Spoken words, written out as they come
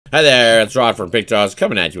Hi there, it's Rod from Pick Dawgz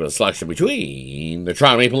coming at you with a selection between the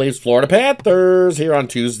Toronto Maple Leafs, Florida Panthers here on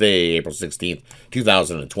Tuesday, April 16th,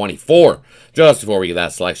 2024. Just before we get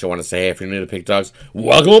that selection, I want to say, hey, if you're new to Pick Dawgz,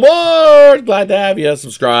 welcome aboard! Glad to have you.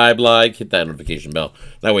 Subscribe, like, hit that notification bell.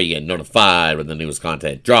 That way you get notified when the newest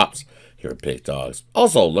content drops here at Pick Dawgz.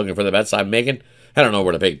 Also, looking for the bets I'm making? Head on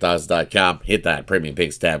over to pickdawgz.com, hit that Premium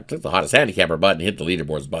Picks tab, click the hottest handicapper button, hit the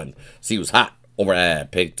leaderboards button, see who's hot over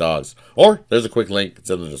at Pick Dawgz. Or there's a quick link, it's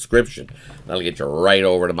in the description. That'll get you right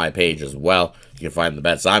over to my page as well. You can find the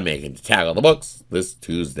bets I'm making to tackle the books this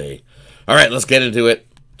Tuesday. All right, let's get into it.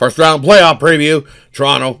 First round playoff preview.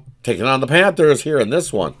 Toronto taking on the Panthers here in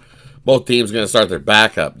this one. Both teams going to start their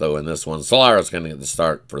backup, though, in this one. Solara's going to get the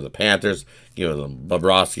start for the Panthers, giving them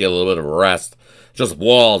Bobrovsky a little bit of a rest. Joseph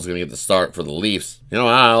Woll's going to get the start for the Leafs. You know,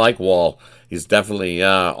 I like Woll. He's definitely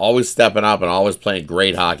always stepping up and always playing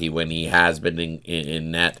great hockey when he has been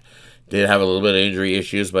in net. Did have a little bit of injury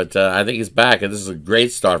issues, but I think he's back, and this is a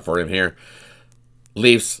great start for him here.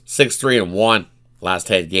 Leafs 6-3-1 last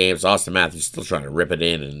 10 games. Austin Matthews still trying to rip it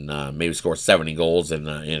in and maybe score 70 goals in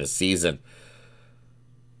a season.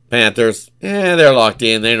 Panthers, they're locked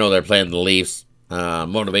in. They know they're playing the Leafs.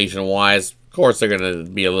 Motivation-wise, of course, they're going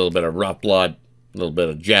to be a little bit of rough blood. A little bit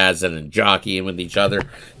of jazzing and jockeying with each other.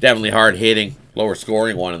 Definitely hard-hitting,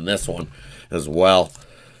 lower-scoring one in this one as well.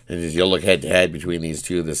 And as you look head-to-head between these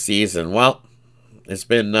two this season, well, it's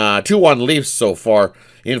been 2-1 Leafs so far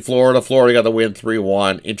in Florida. Florida got the win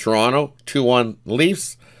 3-1. In Toronto, 2-1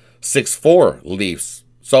 Leafs, 6-4 Leafs.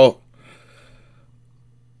 So,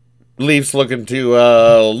 Leafs looking to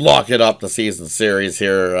lock it up the season series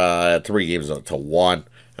here, 3 games to 1.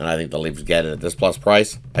 And I think the Leafs get it at this plus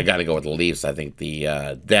price. I got to go with the Leafs. I think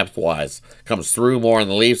the depth-wise comes through more on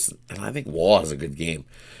the Leafs. And I think Woll has a good game.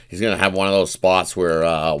 He's going to have one of those spots where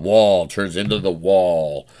Woll turns into the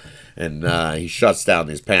wall. And he shuts down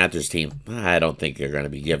this Panthers team. I don't think they're going to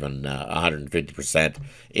be given 150%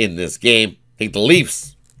 in this game. I think the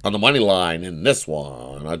Leafs on the money line in this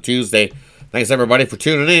one on Tuesday. Thanks, everybody, for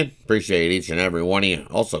tuning in. Appreciate each and every one of you.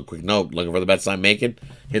 Also, quick note, looking for the bets I'm making?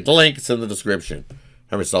 Hit the link. It's in the description.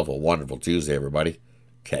 Have yourself a wonderful Tuesday, everybody.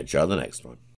 Catch you on the next one.